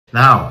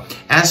Now,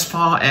 as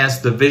far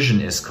as the vision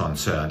is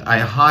concerned, I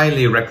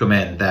highly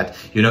recommend that,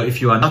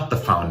 if you are not the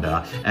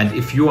founder and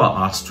if you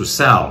are asked to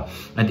sell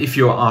and if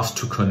you are asked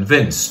to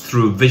convince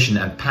through vision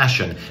and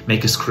passion,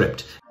 make a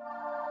script.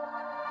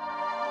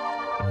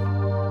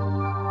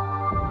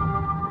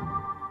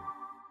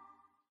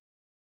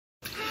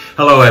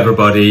 Hello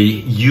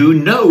everybody, you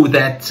know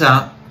that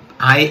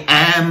I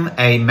am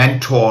a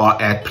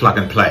mentor at Plug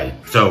and Play.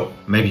 So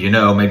maybe you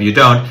know, maybe you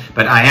don't,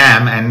 but I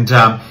am, and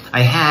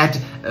I had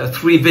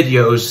 3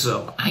 videos,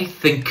 I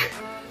think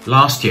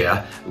last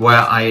year, where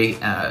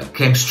I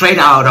came straight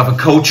out of a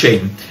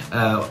coaching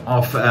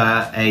of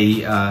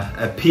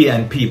a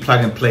PNP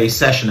Plug and Play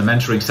session, a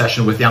mentoring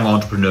session with young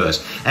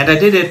entrepreneurs. And I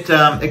did it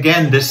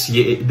again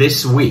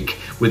this week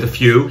with a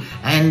few,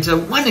 and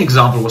one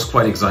example was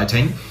quite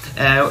exciting.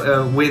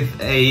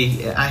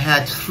 I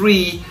had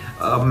 3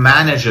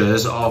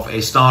 managers of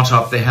a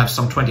startup. They have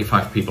some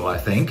 25 people, I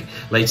think,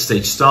 late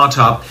stage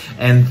startup,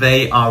 and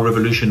they are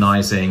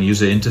revolutionizing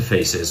user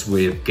interfaces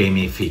with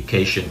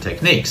gamification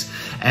techniques.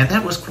 And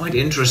that was quite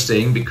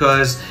interesting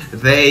because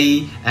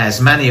they,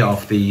 as many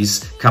of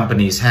these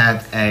companies,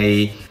 had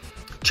a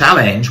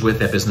challenge with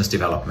their business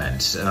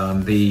development.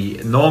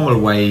 The normal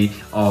way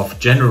of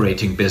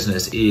generating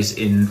business is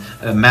in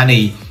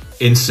many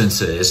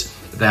instances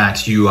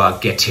that you are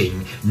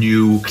getting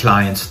new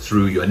clients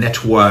through your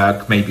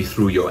network, maybe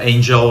through your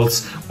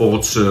angels,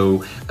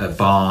 also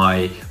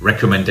by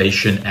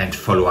recommendation and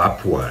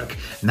follow-up work.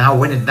 Now,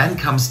 when it then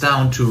comes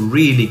down to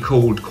really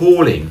cold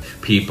calling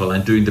people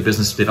and doing the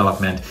business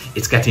development,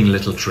 it's getting a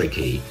little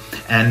tricky.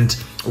 And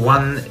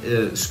one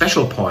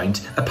special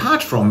point,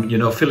 apart from,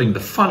 filling the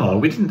funnel,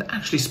 we didn't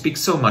actually speak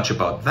so much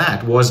about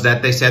that, was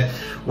that they said,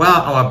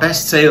 well, our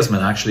best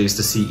salesman actually is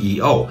the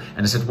CEO.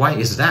 And I said, why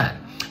is that?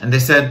 And they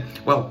said,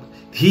 well,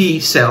 he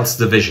sells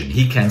the vision.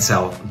 He can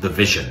sell the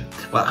vision.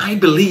 Well, I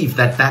believe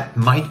that that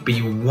might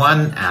be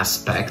one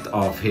aspect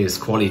of his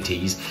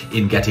qualities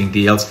in getting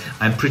deals.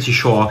 I'm pretty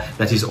sure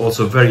that he's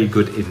also very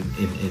good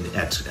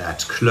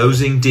at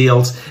closing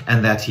deals,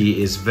 and that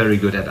he is very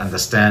good at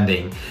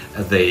understanding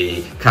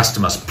the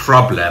customer's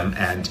problem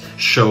and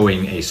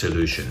showing a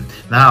solution.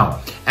 Now,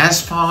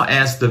 as far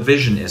as the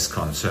vision is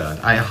concerned,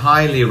 I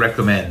highly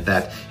recommend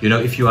that,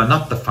 if you are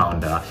not the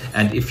founder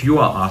and if you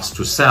are asked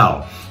to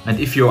sell and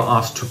if you are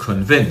asked to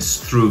convince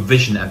through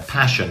vision and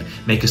passion,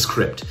 make a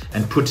script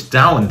and put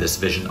down this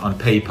vision on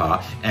paper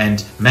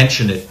and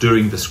mention it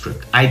during the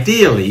script.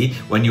 Ideally,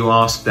 when you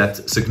ask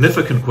that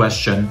significant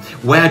question,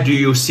 where do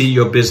you see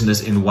your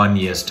business in 1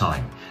 year's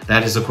time?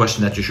 That is a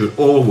question that you should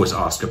always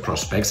ask your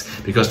prospects,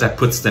 because that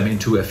puts them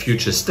into a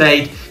future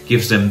state,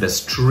 gives them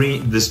this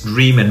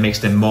dream and makes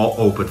them more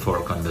open for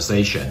a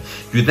conversation.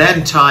 You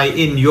then tie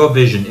in your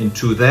vision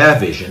into their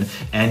vision,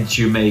 and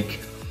you make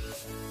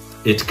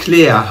it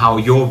clear how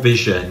your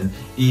vision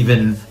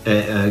even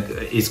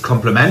is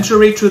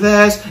complementary to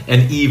theirs,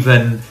 and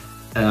even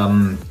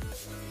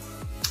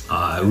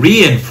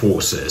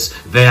reinforces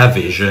their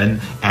vision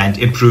and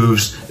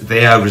improves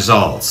their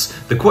results.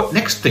 The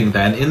next thing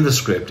then in the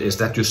script is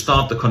that you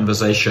start the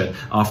conversation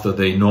after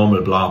the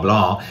normal blah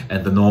blah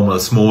and the normal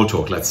small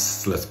talk.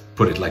 Let's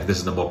put it like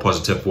this in a more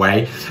positive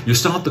way. You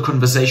start the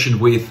conversation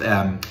with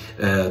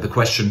the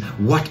question,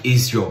 what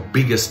is your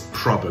biggest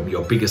problem,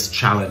 your biggest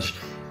challenge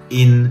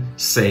in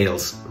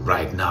sales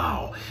right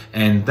now?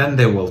 And then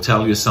they will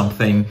tell you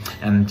something,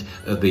 and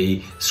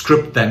the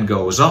script then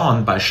goes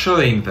on by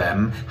showing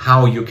them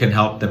how you can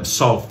help them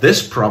solve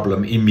this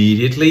problem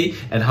immediately,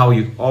 and how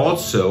you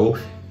also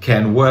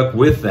can work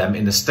with them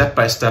in a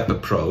step-by-step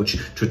approach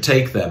to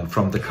take them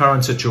from the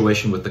current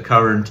situation with the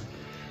current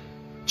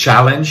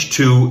challenge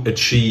to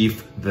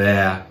achieve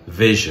their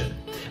vision.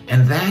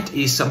 And that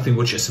is something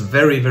which is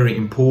very, very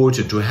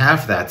important, to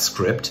have that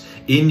script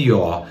in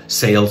your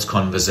sales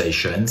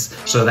conversations,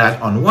 so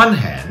that on one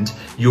hand,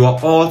 you are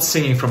all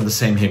singing from the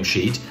same hymn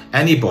sheet.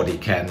 Anybody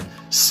can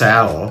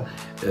sell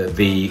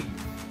the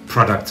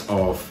product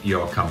of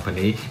your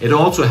company. It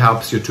also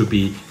helps you to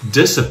be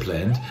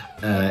disciplined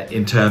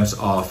in terms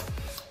of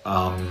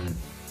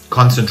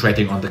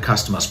concentrating on the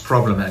customer's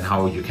problem and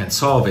how you can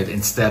solve it,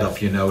 instead of,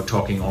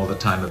 talking all the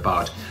time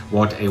about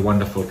what a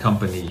wonderful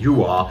company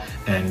you are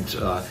and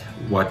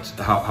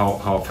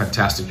how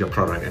fantastic your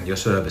product and your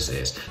service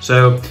is.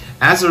 So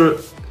as a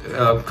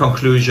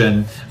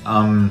conclusion,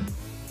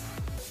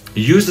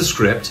 use the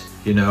script.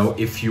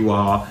 If you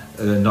are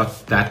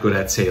not that good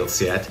at sales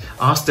yet,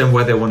 ask them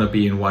where they want to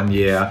be in 1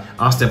 year,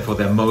 ask them for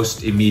their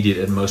most immediate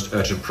and most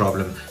urgent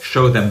problem,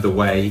 show them the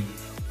way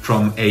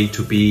from A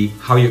to B,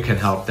 how you can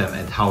help them,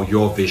 and how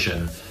your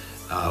vision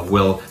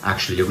will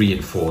actually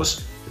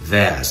reinforce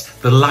theirs.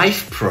 The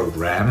Life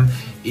program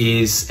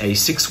is a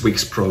 6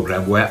 weeks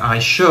program where I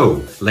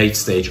show late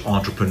stage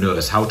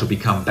entrepreneurs how to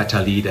become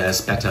better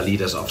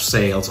leaders of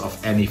sales, of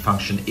any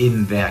function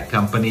in their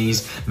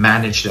companies,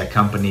 manage their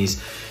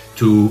companies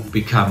to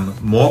become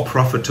more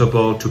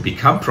profitable, to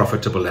become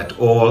profitable at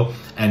all,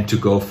 and to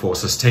go for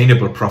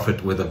sustainable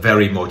profit with a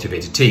very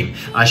motivated team.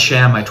 I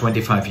share my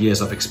 25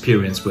 years of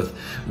experience with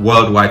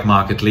worldwide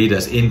market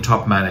leaders in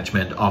top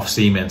management of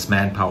Siemens,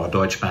 Manpower,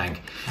 Deutsche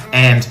Bank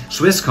and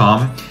Swisscom,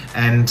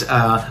 and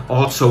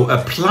also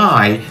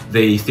apply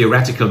the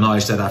theoretical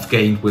knowledge that I've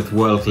gained with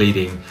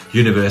world-leading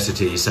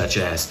universities such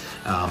as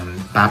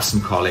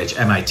Babson College,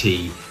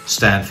 MIT,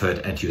 Stanford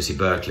and UC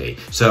Berkeley.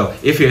 So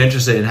if you're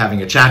interested in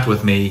having a chat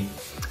with me,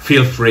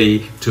 feel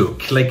free to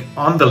click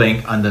on the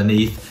link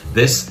underneath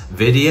this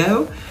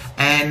video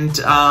and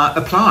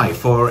apply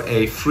for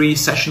a free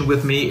session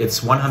with me.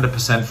 It's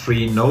 100%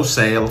 free, no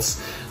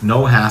sales,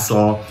 no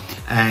hassle,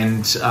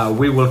 and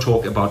we will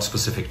talk about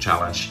specific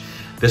challenge.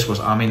 This was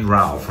Armin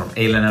Rau from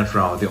Armin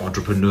Rau, the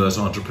Entrepreneur's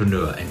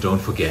Entrepreneur, and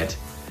don't forget,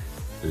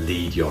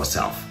 lead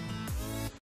yourself.